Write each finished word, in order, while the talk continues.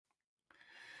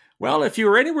Well, if you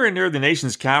were anywhere near the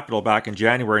nation's capital back in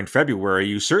January and February,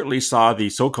 you certainly saw the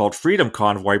so-called Freedom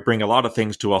Convoy bring a lot of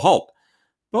things to a halt.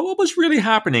 But what was really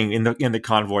happening in the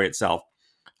convoy itself?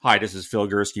 Hi, this is Phil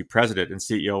Gursky, President and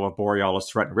CEO of Borealis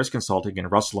Threat and Risk Consulting in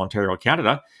Russell, Ontario,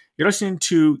 Canada. You're listening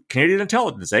to Canadian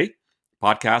Intelligence,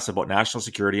 podcast about national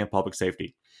security and public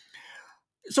safety.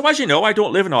 So as you know, I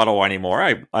don't live in Ottawa anymore.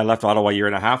 I left Ottawa a year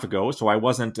and a half ago, so I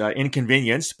wasn't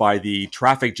inconvenienced by the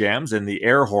traffic jams and the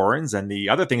air horns and the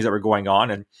other things that were going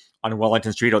on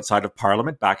Wellington Street outside of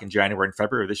Parliament back in January and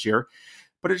February of this year.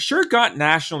 But it sure got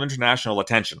national and international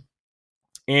attention.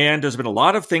 And there's been a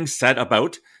lot of things said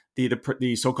about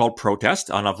the so-called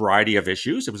protest on a variety of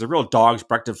issues. It was a real dog's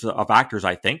breakfast of actors,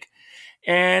 I think.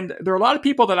 And there are a lot of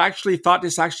people that actually thought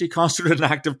this actually constituted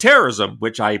an act of terrorism,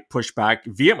 which I pushed back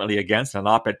vehemently against in an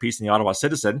op-ed piece in the Ottawa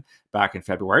Citizen back in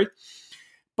February.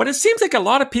 But it seems like a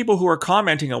lot of people who are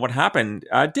commenting on what happened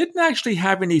didn't actually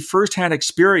have any firsthand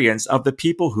experience of the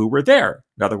people who were there.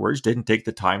 In other words, didn't take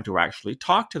the time to actually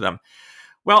talk to them.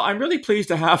 Well, I'm really pleased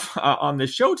to have on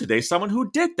this show today someone who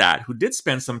did that, who did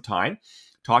spend some time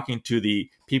talking to the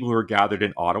people who are gathered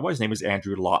in Ottawa. His name is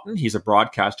Andrew Lawton. He's a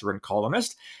broadcaster and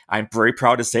columnist. I'm very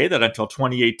proud to say that until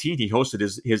 2018, he hosted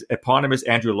his eponymous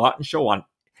Andrew Lawton show on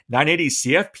 980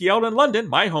 CFPL in London,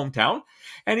 my hometown.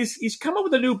 And he's come up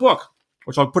with a new book,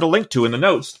 which I'll put a link to in the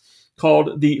notes,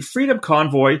 called The Freedom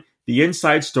Convoy, The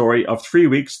Inside Story of 3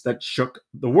 Weeks That Shook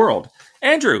the World.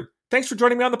 Andrew, thanks for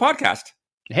joining me on the podcast.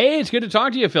 Hey, it's good to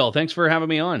talk to you, Phil. Thanks for having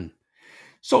me on.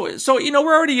 So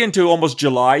we're already into almost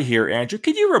July here, Andrew.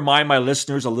 Could you remind my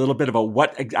listeners a little bit about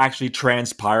what actually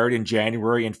transpired in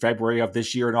January and February of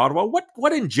this year in Ottawa?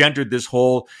 What engendered this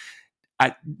whole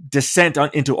descent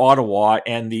into Ottawa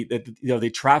and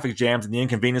the traffic jams and the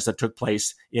inconvenience that took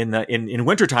place in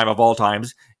wintertime of all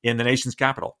times in the nation's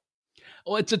capital?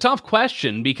 Well, it's a tough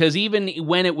question because even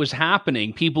when it was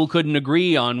happening, people couldn't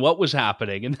agree on what was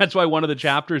happening. And that's why one of the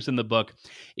chapters in the book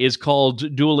is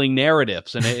called Dueling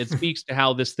Narratives. And it speaks to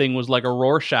how this thing was like a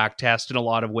Rorschach test in a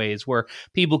lot of ways, where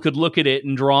people could look at it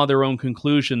and draw their own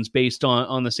conclusions based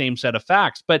on the same set of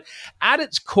facts. But at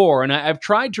its core, and I've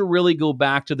tried to really go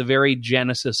back to the very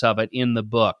genesis of it in the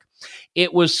book,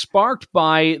 it was sparked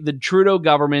by the Trudeau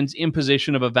government's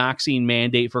imposition of a vaccine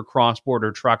mandate for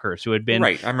cross-border truckers who had been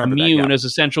immune as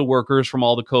essential workers from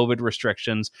all the COVID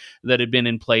restrictions that had been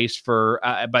in place for,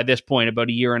 by this point, about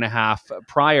a year and a half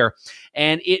prior.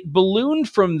 And it ballooned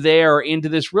from there into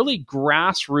this really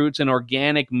grassroots and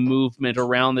organic movement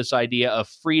around this idea of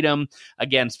freedom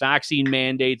against vaccine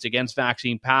mandates, against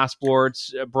vaccine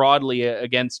passports, broadly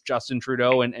against Justin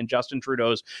Trudeau and Justin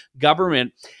Trudeau's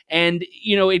government. And,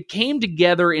 it came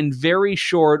together in very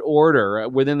short order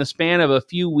within the span of a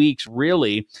few weeks,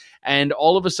 really. And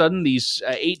all of a sudden, these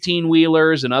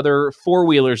 18-wheelers and other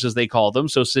four-wheelers, as they call them,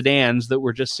 so sedans that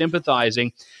were just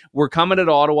sympathizing, were coming at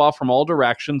Ottawa from all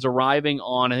directions, arriving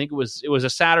on, I think it was a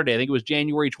Saturday, I think it was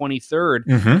January 23rd.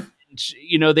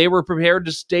 Mm-hmm. They were prepared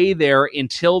to stay there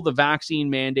until the vaccine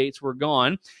mandates were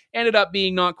gone. Ended up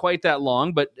being not quite that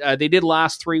long, but they did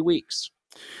last 3 weeks.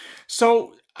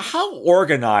 So how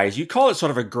organized? You call it sort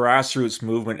of a grassroots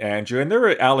movement, Andrew, and there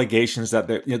are allegations that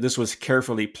this was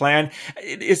carefully planned.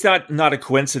 Is that not a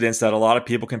coincidence that a lot of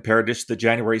people compared this to the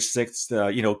January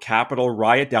 6th, Capitol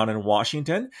riot down in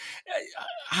Washington?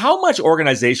 How much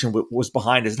organization was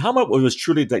behind this? And how much was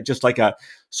truly just like a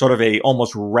sort of a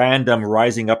almost random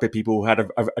rising up of people who had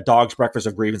a dog's breakfast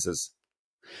of grievances?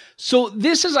 So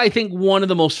this is, I think, one of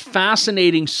the most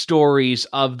fascinating stories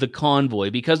of the convoy,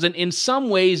 because in some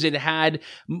ways it had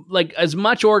like as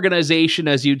much organization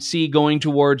as you'd see going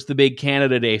towards the big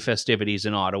Canada Day festivities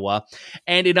in Ottawa.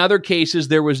 And in other cases,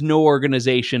 there was no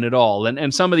organization at all.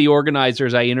 And some of the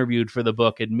organizers I interviewed for the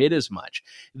book admit as much.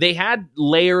 They had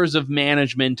layers of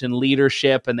management and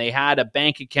leadership, and they had a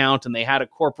bank account, and they had a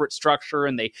corporate structure,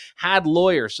 and they had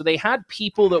lawyers. So they had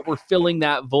people that were filling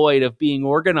that void of being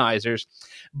organizers.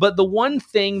 But the one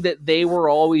thing that they were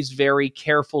always very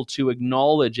careful to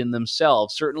acknowledge in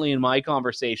themselves, certainly in my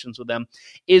conversations with them,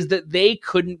 is that they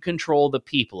couldn't control the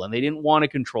people, and they didn't want to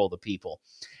control the people.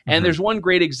 And there's one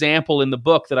great example in the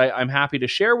book that I'm happy to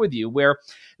share with you, where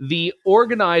the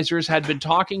organizers had been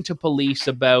talking to police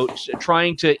about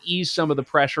trying to ease some of the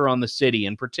pressure on the city,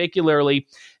 and particularly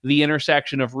the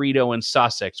intersection of Rideau and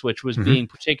Sussex, which was being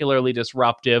particularly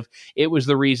disruptive. It was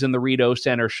the reason the Rideau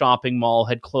Centre shopping mall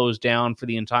had closed down for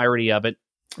the entirety of it.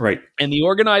 Right. And the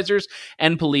organizers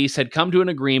and police had come to an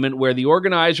agreement where the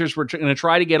organizers were going to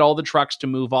try to get all the trucks to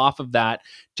move off of that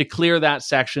to clear that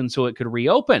section so it could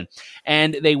reopen.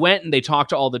 And they went and they talked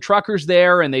to all the truckers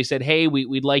there and they said, hey,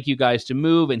 we'd like you guys to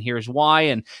move and here's why.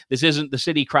 And this isn't the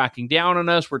city cracking down on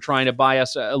us. We're trying to buy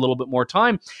us a little bit more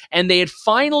time. And they had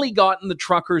finally gotten the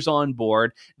truckers on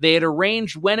board. They had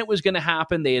arranged when it was going to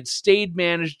happen. They had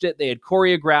managed it. They had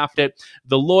choreographed it.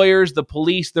 The lawyers, the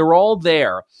police, they're all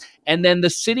there. And then the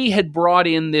city had brought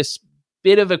in this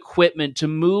bit of equipment to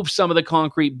move some of the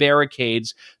concrete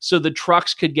barricades so the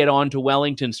trucks could get onto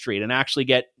Wellington Street and actually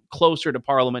get closer to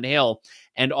Parliament Hill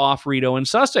and off Rideau and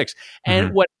Sussex.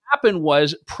 And what happened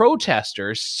was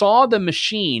protesters saw the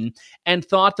machine and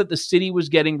thought that the city was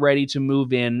getting ready to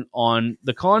move in on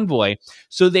the convoy.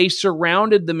 So they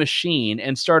surrounded the machine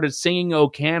and started singing "O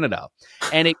Canada."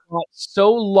 And it got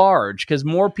so large because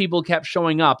more people kept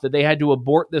showing up that they had to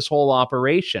abort this whole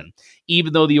operation,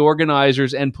 even though the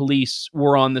organizers and police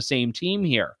were on the same team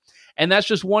here. And that's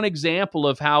just one example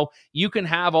of how you can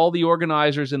have all the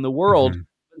organizers in the world.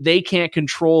 They can't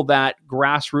control that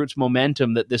grassroots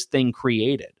momentum that this thing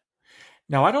created.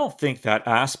 Now, I don't think that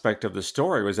aspect of the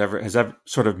story has ever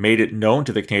sort of made it known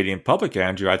to the Canadian public,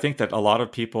 Andrew. I think that a lot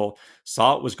of people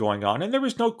saw what was going on, and there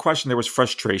was no question there was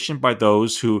frustration by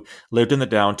those who lived in the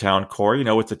downtown core,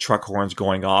 with the truck horns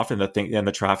going off and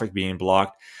the traffic being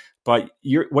blocked. But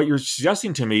what you're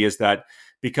suggesting to me is that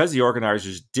because the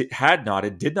organizers did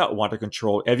not want to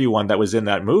control everyone that was in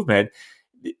that movement,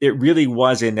 it really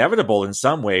was inevitable in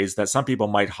some ways that some people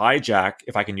might hijack,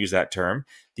 if I can use that term,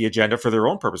 the agenda for their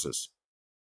own purposes.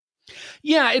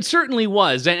 Yeah, it certainly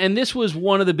was. And this was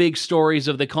one of the big stories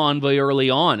of the convoy early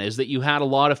on, is that you had a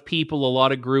lot of people, a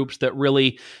lot of groups that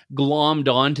really glommed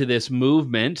onto this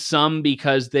movement, some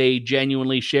because they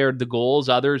genuinely shared the goals,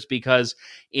 others because,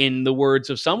 in the words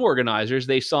of some organizers,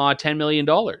 they saw $10 million.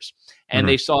 And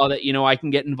they saw that, I can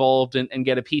get involved and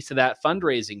get a piece of that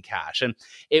fundraising cash. And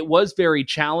it was very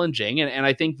challenging. And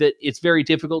I think that it's very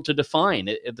difficult to define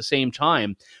at the same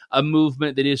time a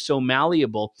movement that is so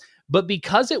malleable. But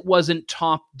because it wasn't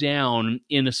top down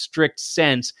in a strict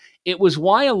sense, it was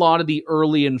why a lot of the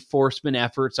early enforcement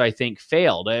efforts, I think,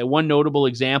 failed. One notable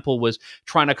example was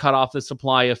trying to cut off the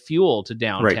supply of fuel to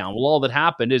downtown. Right. Well, all that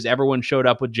happened is everyone showed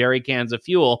up with jerry cans of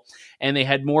fuel, and they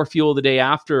had more fuel the day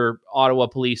after Ottawa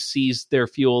police seized their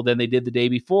fuel than they did the day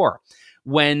before.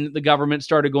 When the government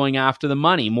started going after the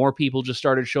money, more people just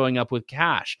started showing up with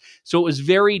cash. So it was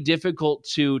very difficult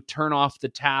to turn off the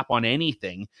tap on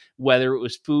anything, whether it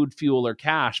was food, fuel, or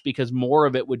cash, because more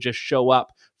of it would just show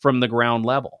up from the ground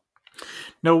level.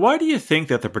 Now, why do you think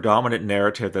that the predominant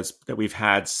narrative that we've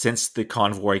had since the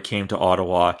convoy came to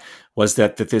Ottawa was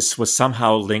that this was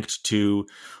somehow linked to,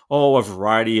 a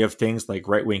variety of things like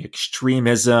right-wing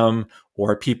extremism,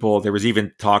 or there was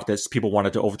even talk that people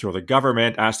wanted to overthrow the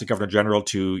government, ask the Governor General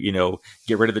to,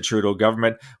 get rid of the Trudeau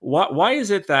government. Why is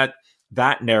it that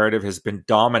narrative has been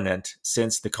dominant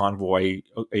since the convoy,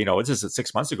 this is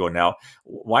 6 months ago now?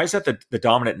 Why is that the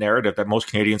dominant narrative that most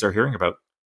Canadians are hearing about?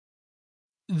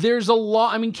 There's a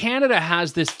lot. Canada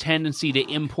has this tendency to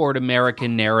import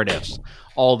American narratives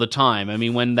all the time.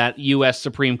 When that U.S.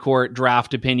 Supreme Court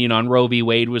draft opinion on Roe v.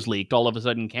 Wade was leaked, all of a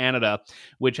sudden Canada,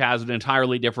 which has an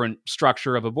entirely different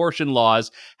structure of abortion laws,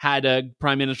 had a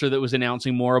prime minister that was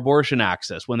announcing more abortion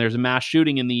access. When there's a mass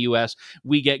shooting in the U.S.,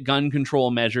 we get gun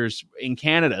control measures in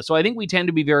Canada. So I think we tend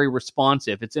to be very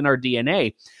responsive. It's in our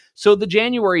DNA. So the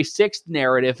January 6th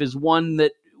narrative is one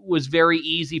that was very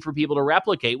easy for people to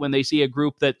replicate when they see a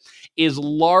group that is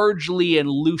largely and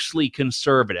loosely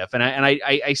conservative. And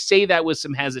I say that with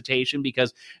some hesitation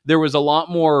because there was a lot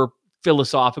more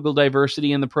philosophical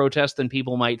diversity in the protest than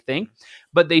people might think.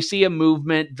 But they see a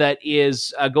movement that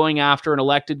is going after an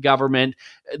elected government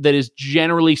that is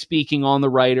generally speaking on the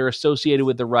right or associated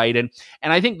with the right. And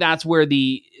I think that's where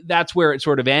it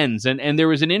sort of ends. And there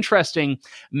was an interesting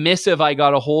missive I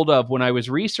got a hold of when I was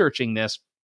researching this,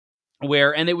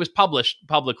 and it was published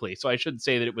publicly, so I shouldn't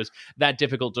say that it was that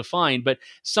difficult to find, but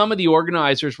some of the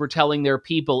organizers were telling their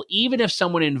people, even if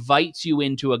someone invites you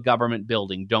into a government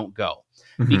building, don't go.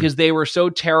 Because they were so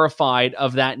terrified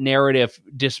of that narrative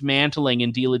dismantling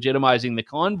and delegitimizing the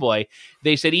convoy.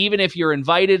 They said, even if you're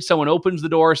invited, someone opens the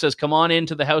door, says, come on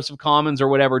into the House of Commons or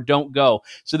whatever, don't go.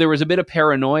 So there was a bit of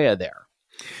paranoia there.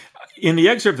 In the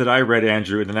excerpt that I read,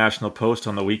 Andrew, in the National Post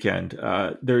on the weekend,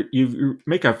 you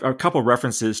make a couple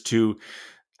references to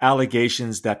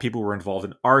allegations that people were involved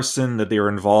in arson, that they were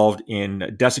involved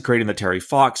in desecrating the Terry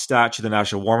Fox statue, the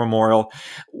National War Memorial.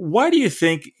 Why do you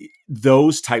think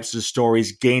those types of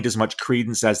stories gained as much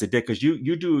credence as they did? Because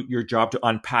you do your job to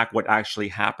unpack what actually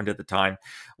happened at the time.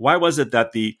 Why was it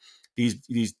that the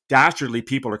these dastardly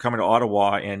people are coming to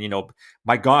Ottawa, and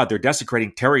my God, they're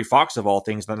desecrating Terry Fox of all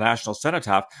things, the national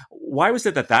cenotaph. Why was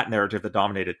it that narrative that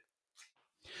dominated?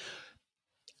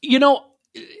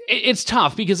 It's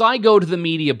tough because I go to the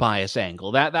media bias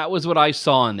angle. That was what I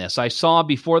saw in this. I saw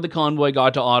before the convoy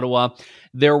got to Ottawa,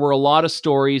 there were a lot of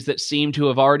stories that seemed to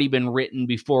have already been written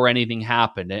before anything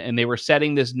happened. And they were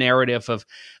setting this narrative of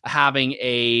having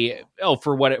like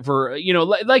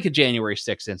a January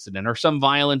 6th incident or some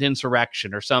violent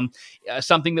insurrection or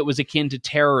something that was akin to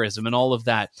terrorism and all of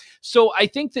that. So I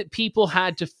think that people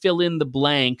had to fill in the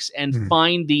blanks and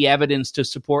find the evidence to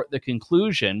support the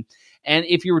conclusion. And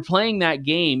if you were playing that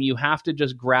game, you have to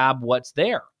just grab what's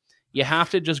there. You have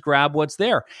to just grab what's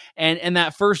there. And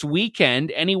that first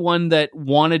weekend, anyone that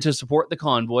wanted to support the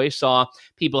convoy saw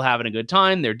people having a good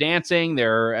time. They're dancing,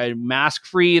 they're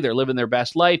mask-free, they're living their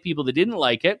best life. People that didn't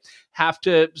like it have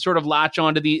to sort of latch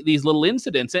onto these little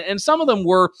incidents. And some of them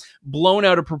were blown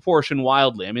out of proportion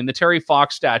wildly. I mean, the Terry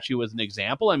Fox statue was an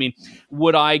example. I mean,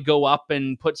 would I go up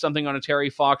and put something on a Terry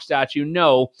Fox statue?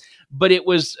 No. But it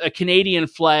was a Canadian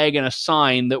flag and a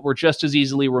sign that were just as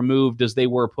easily removed as they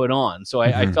were put on. So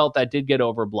I felt that did get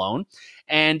overblown.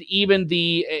 And even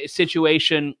the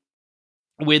situation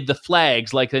with the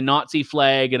flags, like the Nazi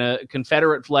flag and a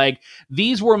Confederate flag,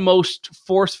 these were most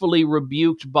forcefully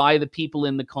rebuked by the people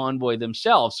in the convoy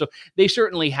themselves. So they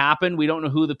certainly happened. We don't know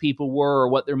who the people were or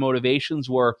what their motivations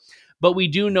were, but we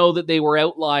do know that they were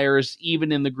outliers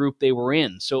even in the group they were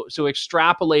in. So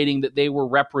extrapolating that they were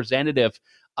representative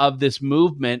of this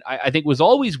movement, I think was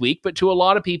always weak, but to a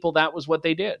lot of people, that was what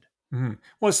they did.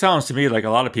 Well, it sounds to me like a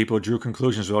lot of people drew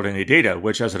conclusions without any data,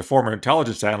 which as a former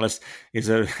intelligence analyst is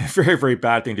a very, very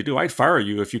bad thing to do. I'd fire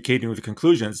you if you came in with the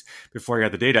conclusions before you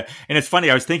had the data. And it's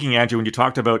funny, I was thinking, Andrew, when you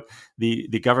talked about the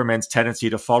government's tendency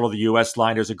to follow the U.S.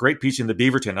 line, there's a great piece in the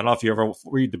Beaverton. I don't know if you ever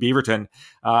read the Beaverton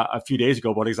a few days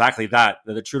ago about exactly that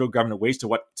the Trudeau government waits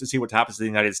to see what happens to the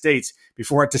United States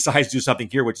before it decides to do something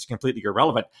here, which is completely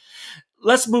irrelevant.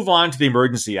 Let's move on to the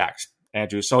Emergency Act,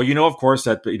 Andrew. So, of course,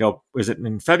 that, was it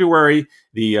in February,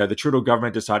 the Trudeau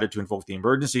government decided to invoke the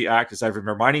Emergency Act. As I've been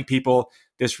reminding people,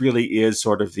 this really is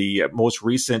sort of the most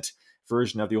recent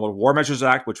version of the old War Measures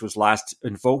Act, which was last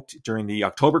invoked during the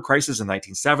October crisis in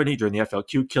 1970, during the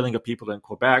FLQ killing of people in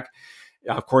Quebec.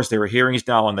 Of course, there are hearings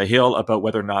now on the Hill about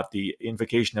whether or not the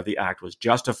invocation of the act was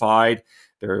justified.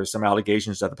 There are some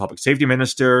allegations that the Public Safety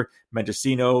Minister,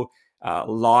 Mendocino,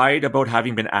 lied about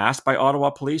having been asked by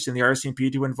Ottawa police and the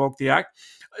RCMP to invoke the act.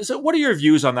 So what are your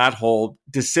views on that whole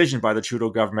decision by the Trudeau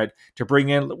government to bring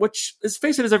in, which, let's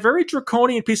face it, is a very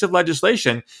draconian piece of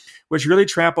legislation, which really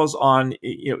tramples on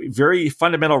very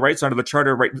fundamental rights under the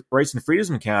Charter of Rights and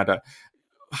Freedoms in Canada?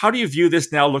 How do you view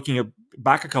this now, looking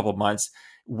back a couple of months?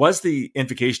 Was the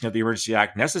invocation of the Emergency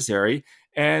Act necessary?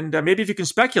 And maybe if you can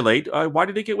speculate, why do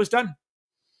you think it was done?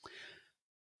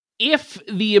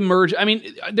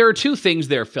 There are two things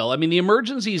there, Phil. I mean, the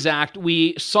Emergencies Act,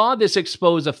 we saw this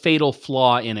expose a fatal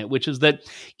flaw in it, which is that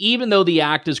even though the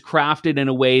act is crafted in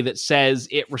a way that says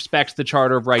it respects the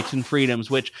Charter of Rights and Freedoms,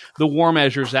 which the War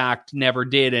Measures Act never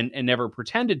did and never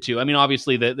pretended to. I mean,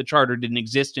 obviously, the Charter didn't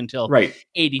exist until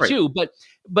 82, right.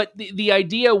 But the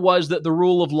idea was that the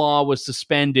rule of law was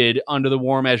suspended under the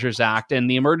War Measures Act, and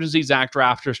the Emergencies Act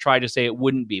drafters tried to say it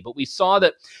wouldn't be. But we saw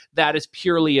that is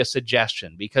purely a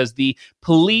suggestion, because the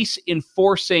police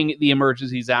enforcing the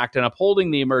Emergencies Act and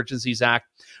upholding the Emergencies Act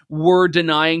were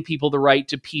denying people the right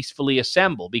to peacefully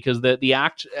assemble, because the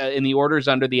act in the orders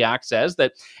under the act says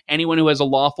that anyone who has a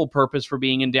lawful purpose for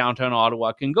being in downtown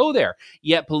Ottawa can go there.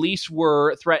 Yet police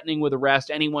were threatening with arrest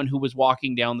anyone who was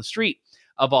walking down the street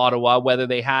of Ottawa, whether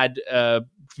they had a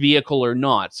vehicle or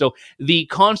not. So the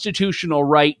constitutional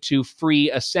right to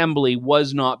free assembly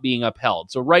was not being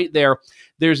upheld. So right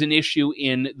there's an issue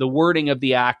in the wording of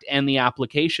the act and the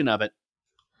application of it.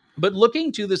 But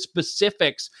looking to the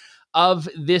specifics of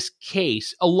this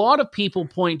case, a lot of people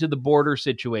point to the border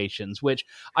situations, which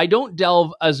I don't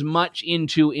delve as much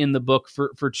into in the book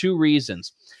for two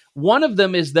reasons. One of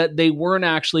them is that they weren't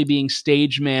actually being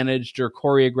stage managed or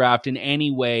choreographed in any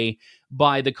way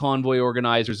by the convoy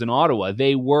organizers in Ottawa.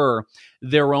 They were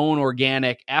their own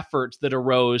organic efforts that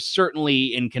arose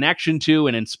certainly in connection to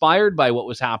and inspired by what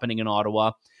was happening in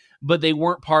Ottawa, but they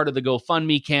weren't part of the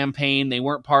GoFundMe campaign. They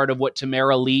weren't part of what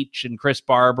Tamara Leach and Chris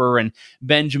Barber and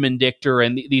Benjamin Dichter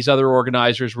and these other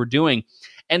organizers were doing.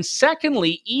 And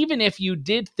secondly, even if you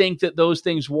did think that those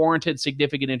things warranted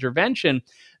significant intervention,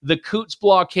 the Coots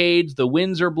blockade, the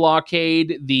Windsor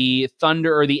blockade, the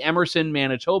Emerson,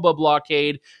 Manitoba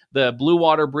blockade, the Blue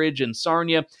Water Bridge in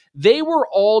Sarnia, they were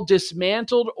all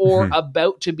dismantled or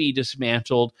about to be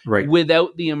dismantled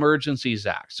without the Emergencies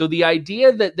Act. So the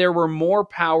idea that there were more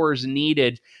powers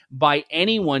needed by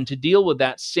anyone to deal with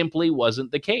that simply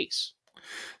wasn't the case.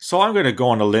 So I'm going to go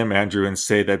on a limb, Andrew, and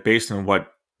say that based on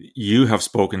what you have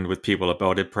spoken with people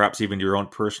about it, perhaps even your own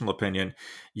personal opinion,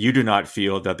 you do not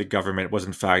feel that the government was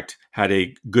in fact had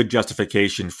a good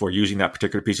justification for using that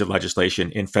particular piece of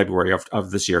legislation in February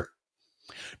of this year.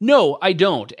 No, I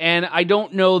don't. And I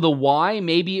don't know the why.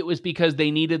 Maybe it was because they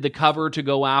needed the cover to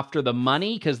go after the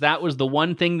money, because that was the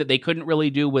one thing that they couldn't really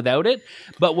do without it.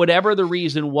 But whatever the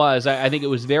reason was, I think it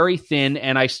was very thin.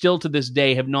 And I still to this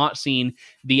day have not seen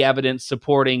the evidence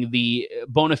supporting the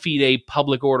bona fide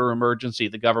public order emergency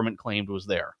the government claimed was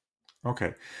there.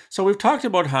 Okay. So we've talked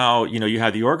about how, you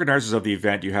had the organizers of the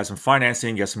event, you had some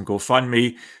financing, you had some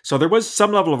GoFundMe. So there was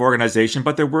some level of organization,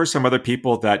 but there were some other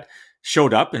people that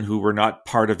showed up and who were not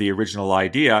part of the original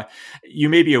idea. You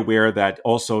may be aware that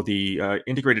also the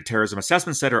Integrated Terrorism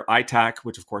Assessment Center, ITAC,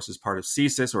 which of course is part of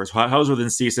CSIS or is housed within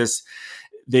CSIS,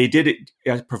 they did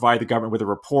provide the government with a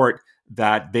report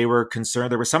that they were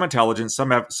concerned. There was some intelligence,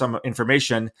 some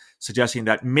information suggesting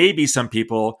that maybe some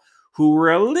people who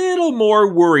were a little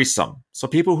more worrisome. So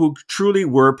people who truly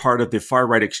were part of the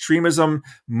far-right extremism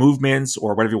movements,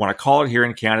 or whatever you want to call it here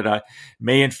in Canada,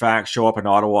 may in fact show up in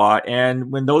Ottawa.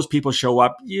 And when those people show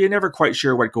up, you're never quite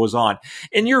sure what goes on.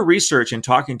 In your research and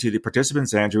talking to the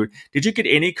participants, Andrew, did you get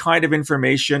any kind of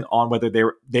information on whether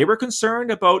they were concerned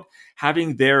about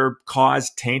having their cause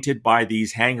tainted by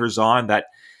these hangers-on that,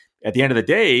 at the end of the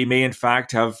day, may in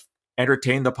fact have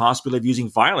entertained the possibility of using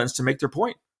violence to make their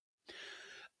point?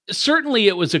 Certainly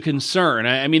it was a concern.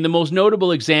 I mean, the most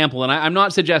notable example, and I'm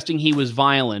not suggesting he was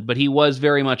violent, but he was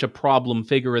very much a problem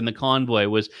figure in the convoy,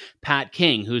 was Pat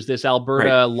King, who's this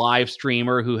Alberta live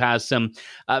streamer who has some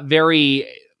very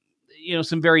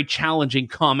challenging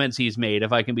comments he's made,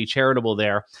 if I can be charitable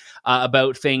there,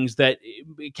 about things that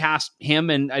cast him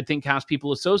and I think cast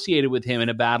people associated with him in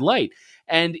a bad light.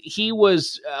 And he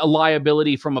was a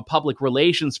liability from a public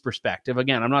relations perspective.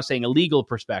 Again, I'm not saying a legal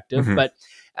perspective, but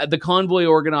the convoy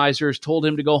organizers told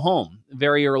him to go home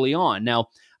very early on. Now,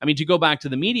 I mean, to go back to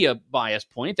the media bias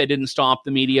point, they didn't stop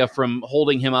the media from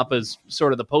holding him up as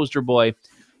sort of the poster boy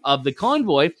of the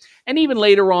convoy. And even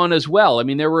later on as well, I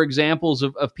mean, there were examples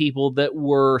of people that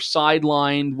were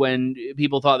sidelined when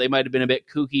people thought they might have been a bit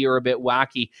kooky or a bit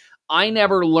wacky. I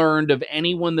never learned of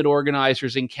anyone that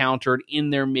organizers encountered in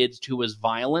their midst who was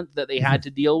violent that they had to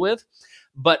deal with.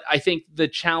 But I think the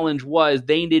challenge was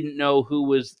they didn't know who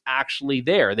was actually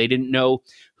there. They didn't know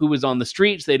who was on the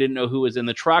streets. They didn't know who was in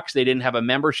the trucks. They didn't have a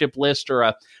membership list or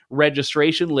a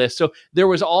registration list. So there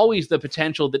was always the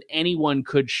potential that anyone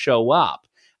could show up.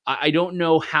 I don't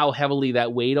know how heavily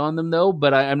that weighed on them, though,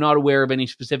 but I'm not aware of any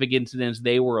specific incidents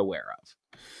they were aware of.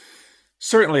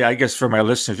 Certainly, I guess for my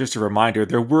listeners, just a reminder,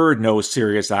 there were no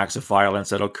serious acts of violence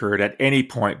that occurred at any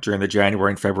point during the January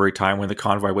and February time when the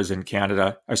convoy was in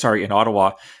in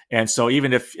Ottawa. And so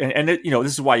even if,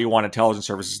 this is why you want intelligence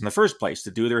services in the first place,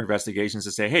 to do their investigations,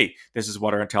 to say, hey, this is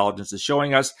what our intelligence is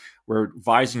showing us. We're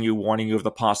advising you, warning you of the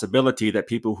possibility that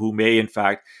people who may in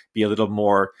fact be a little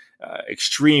more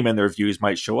extreme in their views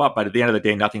might show up. But at the end of the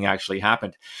day, nothing actually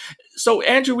happened. So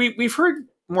Andrew, we've heard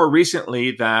more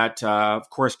recently that, of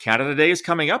course, Canada Day is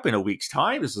coming up in a week's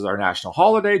time. This is our national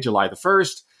holiday, July the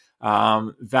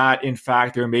 1st, that, in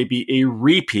fact, there may be a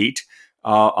repeat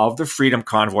of the Freedom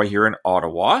Convoy here in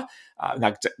Ottawa.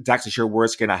 Not exactly sure where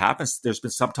it's going to happen. There's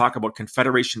been some talk about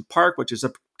Confederation Park, which is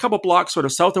a couple blocks sort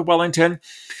of south of Wellington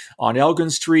on Elgin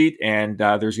Street, and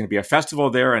there's going to be a festival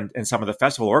there, and some of the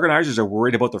festival organizers are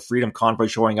worried about the Freedom Convoy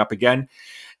showing up again.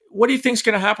 What do you think is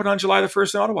going to happen on July the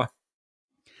 1st in Ottawa?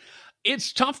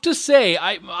 It's tough to say.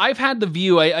 I've had the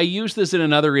view, I used this in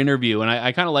another interview, and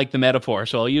I kind of like the metaphor,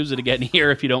 so I'll use it again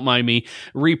here if you don't mind me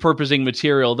repurposing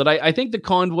material, that I think the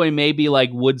convoy may be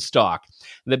like Woodstock,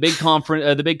 the big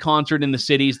concert in the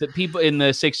cities that people in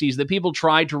the 60s that people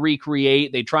tried to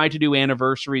recreate. They tried to do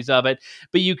anniversaries of it,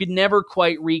 but you could never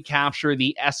quite recapture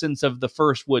the essence of the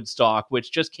first Woodstock,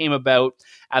 which just came about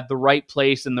at the right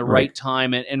place and the right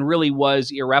time and really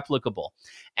was irreplicable.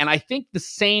 And I think the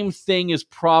same thing is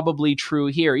probably true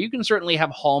here. You can certainly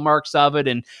have hallmarks of it,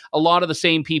 and a lot of the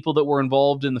same people that were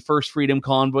involved in the first Freedom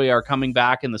Convoy are coming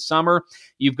back in the summer.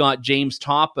 You've got James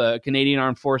Topp, a Canadian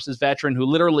Armed Forces veteran who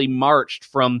literally marched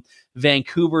from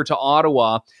Vancouver to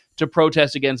Ottawa to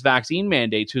protest against vaccine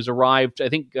mandates, who's arrived, I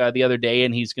think, the other day,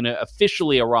 and he's going to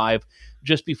officially arrive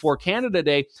just before Canada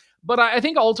Day. But I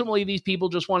think ultimately these people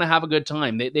just want to have a good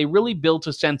time. They really built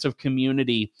a sense of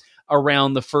community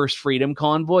around the first Freedom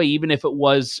Convoy, even if it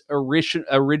was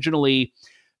originally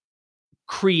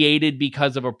created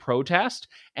because of a protest.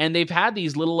 And they've had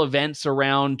these little events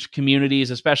around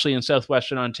communities, especially in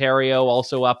southwestern Ontario,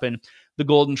 also up in the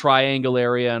Golden Triangle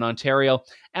area in Ontario.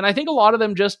 And I think a lot of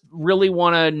them just really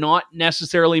want to not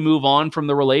necessarily move on from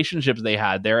the relationships they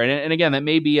had there. And again, that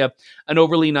may be an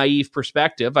overly naive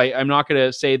perspective. I'm not going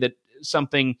to say that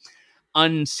something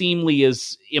unseemly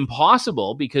is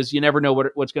impossible, because you never know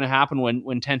what's going to happen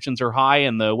when tensions are high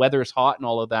and the weather is hot and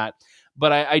all of that.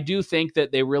 But I do think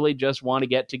that they really just want to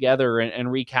get together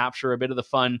and recapture a bit of the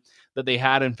fun that they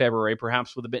had in February,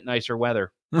 perhaps with a bit nicer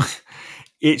weather.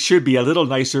 It should be a little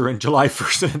nicer in July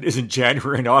 1st than it is in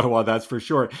January in Ottawa, that's for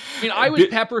sure. I mean, I was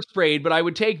pepper sprayed, but I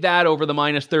would take that over the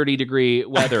minus 30 degree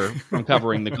weather from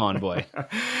covering the convoy.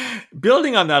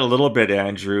 Building on that a little bit,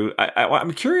 Andrew,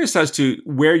 I'm curious as to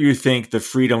where you think the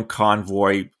Freedom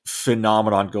Convoy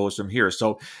phenomenon goes from here.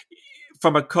 So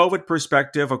from a COVID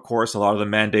perspective, of course, a lot of the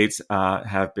mandates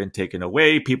have been taken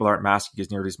away. People aren't masking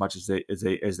as nearly as much as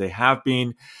they have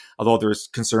been. Although there's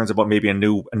concerns about maybe a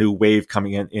new wave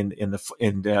coming in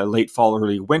the late fall,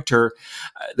 early winter.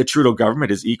 The Trudeau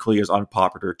government is equally as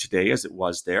unpopular today as it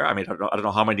was there. I mean, I don't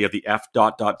know how many of the F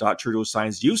Trudeau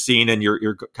signs you've seen in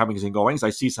your comings and goings.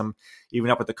 I see some even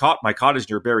up at my cottage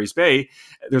near Barry's Bay.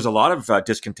 There's a lot of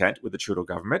discontent with the Trudeau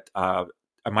government.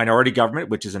 A minority government,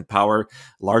 which is in power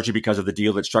largely because of the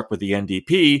deal that struck with the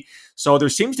NDP. So there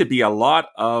seems to be a lot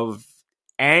of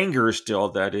anger still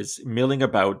that is milling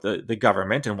about the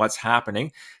government and what's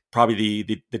happening. Probably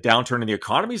the downturn in the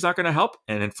economy is not going to help,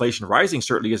 and inflation rising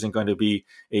certainly isn't going to be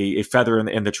a feather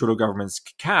in the Trudeau government's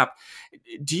cap.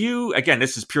 Do you, again,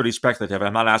 this is purely speculative,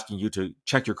 I'm not asking you to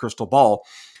check your crystal ball,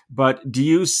 but do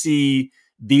you see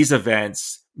these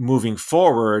events moving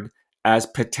forward as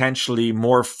potentially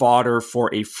more fodder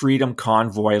for a Freedom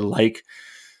Convoy, like,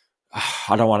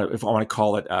 I want to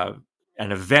call it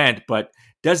an event, but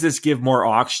does this give more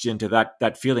oxygen to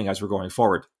that feeling as we're going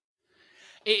forward?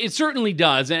 It certainly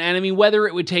does. And I mean, whether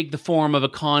it would take the form of a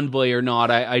convoy or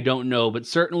not, I don't know, but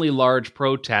certainly large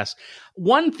protests.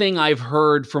 One thing I've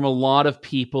heard from a lot of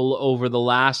people over the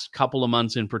last couple of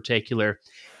months in particular,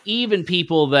 even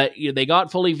people that they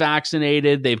got fully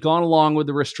vaccinated, they've gone along with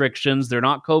the restrictions, they're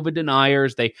not COVID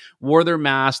deniers, they wore their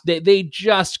mask, they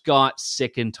just got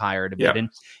sick and tired of it. And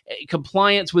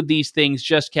compliance with these things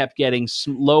just kept getting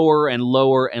lower and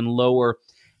lower and lower.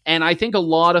 And I think a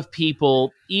lot of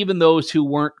people, even those who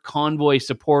weren't convoy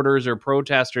supporters or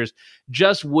protesters,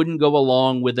 just wouldn't go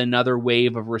along with another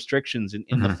wave of restrictions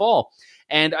in the fall.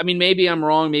 And I mean, maybe I'm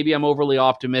wrong, maybe I'm overly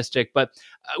optimistic, but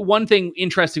one thing,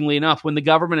 interestingly enough, when the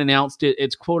government announced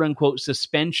its quote unquote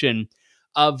suspension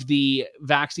of the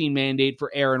vaccine mandate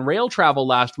for air and rail travel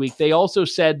last week, they also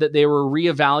said that they were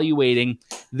reevaluating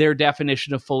their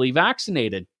definition of fully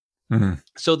vaccinated. Mm-hmm.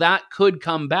 So that could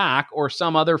come back, or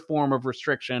some other form of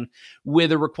restriction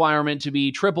with a requirement to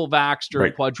be triple vaxxed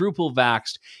or quadruple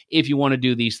vaxxed if you want to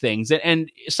do these things. And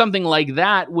something like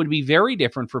that would be very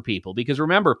different for people, because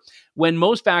remember, when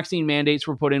most vaccine mandates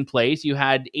were put in place, you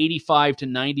had 85 to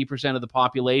 90% of the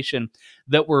population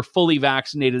that were fully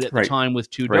vaccinated at the time with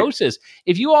two doses.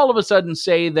 If you all of a sudden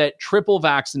say that triple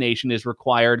vaccination is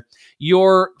required,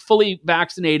 your fully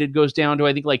vaccinated goes down to,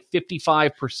 I think, like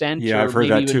 55%. Yeah, I've heard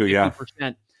that too.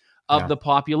 50% of the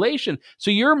population. So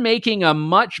you're making a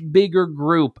much bigger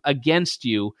group against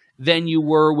you than you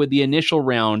were with the initial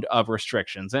round of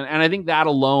restrictions. And I think that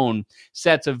alone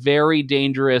sets a very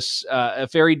dangerous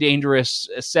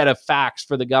set of facts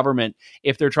for the government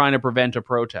if they're trying to prevent a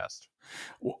protest.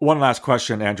 One last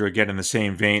question, Andrew, again, in the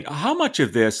same vein. How much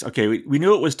of this, we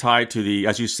knew it was tied to the,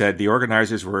 as you said, the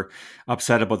organizers were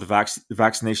upset about the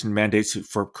vaccination mandates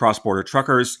for cross-border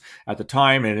truckers at the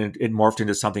time, and it morphed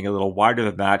into something a little wider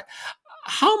than that.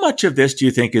 How much of this do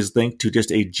you think is linked to just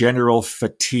a general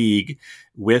fatigue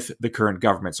with the current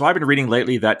government? So I've been reading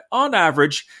lately that on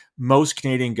average, most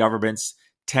Canadian governments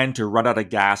tend to run out of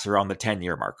gas around the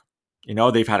 10-year mark. You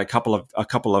know, they've had a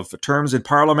couple of terms in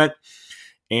Parliament.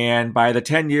 And by the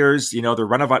 10 years, you know, the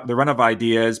run of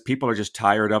ideas, people are just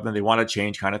tired of them. They want to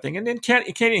change, kind of thing. And in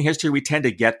Canadian history, we tend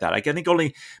to get that. I think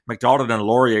only MacDonald and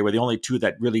Laurier were the only two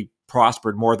that really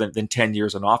prospered more than 10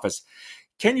 years in office.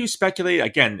 Can you speculate?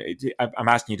 Again, I'm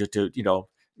asking you to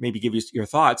maybe give you your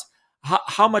thoughts.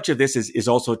 How much of this is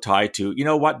also tied to, you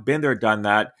know what, been there, done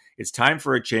that. It's time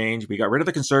for a change. We got rid of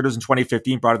the Conservatives in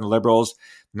 2015, brought in the Liberals.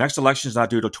 The next election is not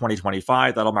due till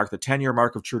 2025. That'll mark the 10-year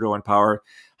mark of Trudeau in power.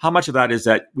 How much of that is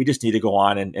that we just need to go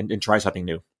on and try something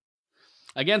new?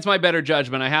 Against my better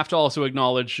judgment, I have to also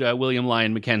acknowledge William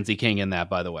Lyon Mackenzie King in that,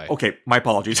 by the way. Okay, my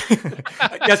apologies.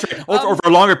 That's right. Over a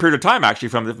longer period of time, actually,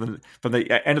 from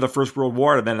the end of the First World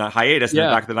War and then a hiatus, and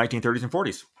then back to the 1930s and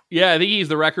 40s. Yeah, I think he's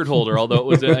the record holder, although it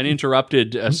was an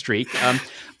interrupted streak.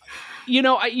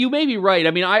 You may be right.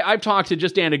 I mean, I've talked to,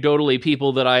 just anecdotally,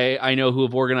 people that I know who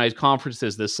have organized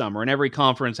conferences this summer, and every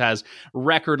conference has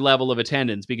record level of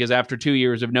attendance because after 2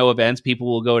 years of no events, people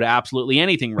will go to absolutely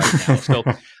anything right now. So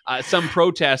some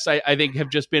protests, I think, have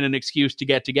just been an excuse to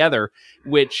get together,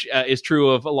 which is true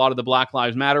of a lot of the Black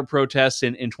Lives Matter protests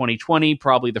in 2020,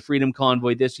 probably the Freedom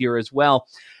Convoy this year as well.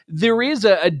 There is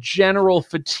a general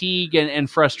fatigue and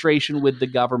frustration with the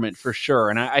government for sure.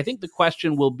 And I think the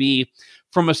question will be,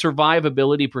 from a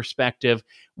survivability perspective,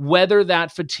 whether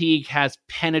that fatigue has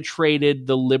penetrated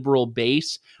the Liberal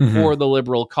base or the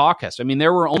Liberal caucus. I mean,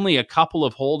 there were only a couple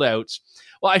of holdouts.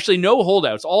 Well, actually, no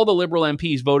holdouts. All the Liberal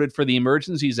MPs voted for the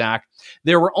Emergencies Act.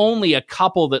 There were only a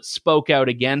couple that spoke out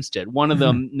against it. One of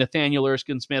them, Nathaniel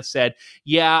Erskine-Smith, said,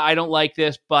 yeah, I don't like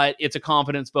this, but it's a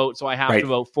confidence vote, so I have to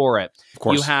vote for it. Of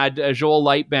course. You had Joel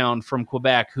Lightbound from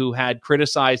Quebec, who had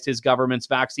criticized his government's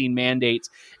vaccine mandates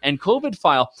and COVID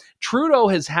file. Trudeau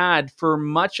has had, for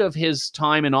much of his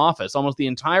time in office, almost the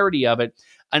entirety of it,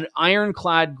 an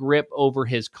ironclad grip over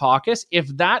his caucus. If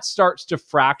that starts to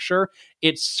fracture,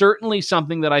 it's certainly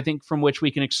something that I think from which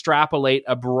we can extrapolate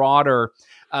a broader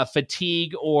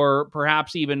fatigue, or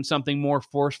perhaps even something more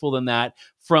forceful than that,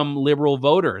 from Liberal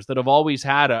voters that have always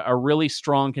had a really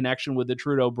strong connection with the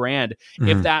Trudeau brand.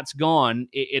 If that's gone,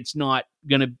 it's not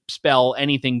going to spell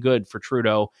anything good for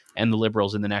Trudeau and the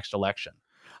Liberals in the next election.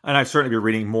 And I've certainly been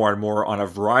reading more and more on a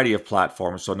variety of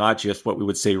platforms. So not just what we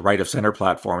would say right of center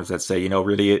platforms that say,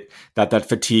 really that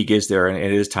fatigue is there and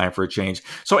it is time for a change.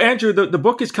 So Andrew, the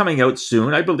book is coming out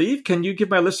soon, I believe. Can you give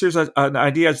my listeners an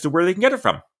idea as to where they can get it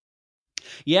from?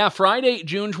 Yeah, Friday,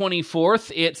 June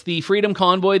 24th. It's the Freedom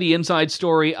Convoy, the inside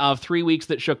story of 3 weeks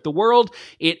that shook the world.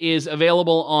 It is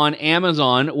available on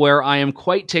Amazon, where I am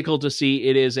quite tickled to see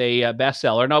it is a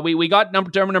bestseller. Now, we got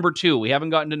number 2. We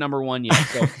haven't gotten to number 1 yet.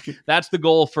 So that's the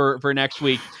goal for next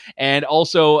week. And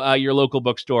also, your local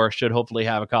bookstore should hopefully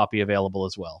have a copy available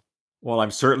as well. Well,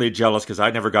 I'm certainly jealous because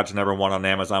I never got to number 1 on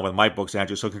Amazon with my books,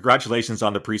 Andrew. So congratulations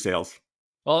on the pre-sales.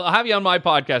 Well, I'll have you on my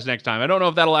podcast next time. I don't know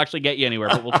if that'll actually get you anywhere,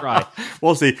 but we'll try.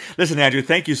 We'll see. Listen, Andrew,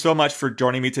 thank you so much for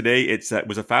joining me today. It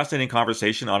was a fascinating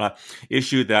conversation on an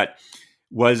issue that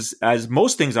was, as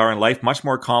most things are in life, much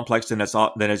more complex than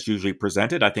it's usually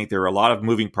presented. I think there are a lot of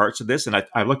moving parts to this, and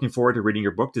I'm looking forward to reading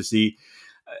your book to see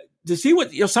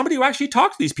what somebody who actually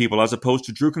talked to these people as opposed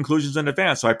to drew conclusions in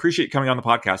advance. So I appreciate you coming on the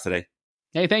podcast today.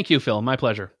 Hey, thank you, Phil. My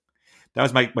pleasure. That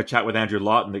was my chat with Andrew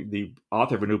Lawton, the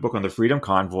author of a new book on the Freedom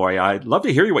Convoy. I'd love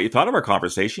to hear what you thought of our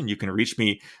conversation. You can reach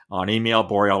me on email,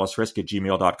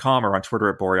 borealisrisk@gmail.com, or on Twitter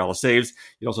at BorealisSaves.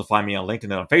 You'll also find me on LinkedIn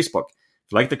and on Facebook.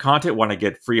 If you like the content, want to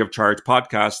get free of charge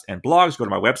podcasts and blogs, go to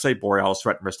my website,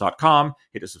 borealisthreatanrisk.com,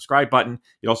 hit the subscribe button.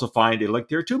 You'll also find a link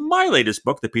there to my latest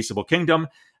book, The Peaceable Kingdom,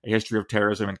 A History of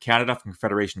Terrorism in Canada from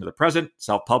Confederation to the Present.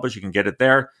 Self-published, you can get it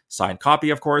there. Signed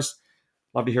copy, of course.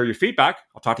 Love to hear your feedback.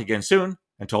 I'll talk to you again soon.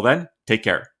 Until then, take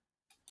care.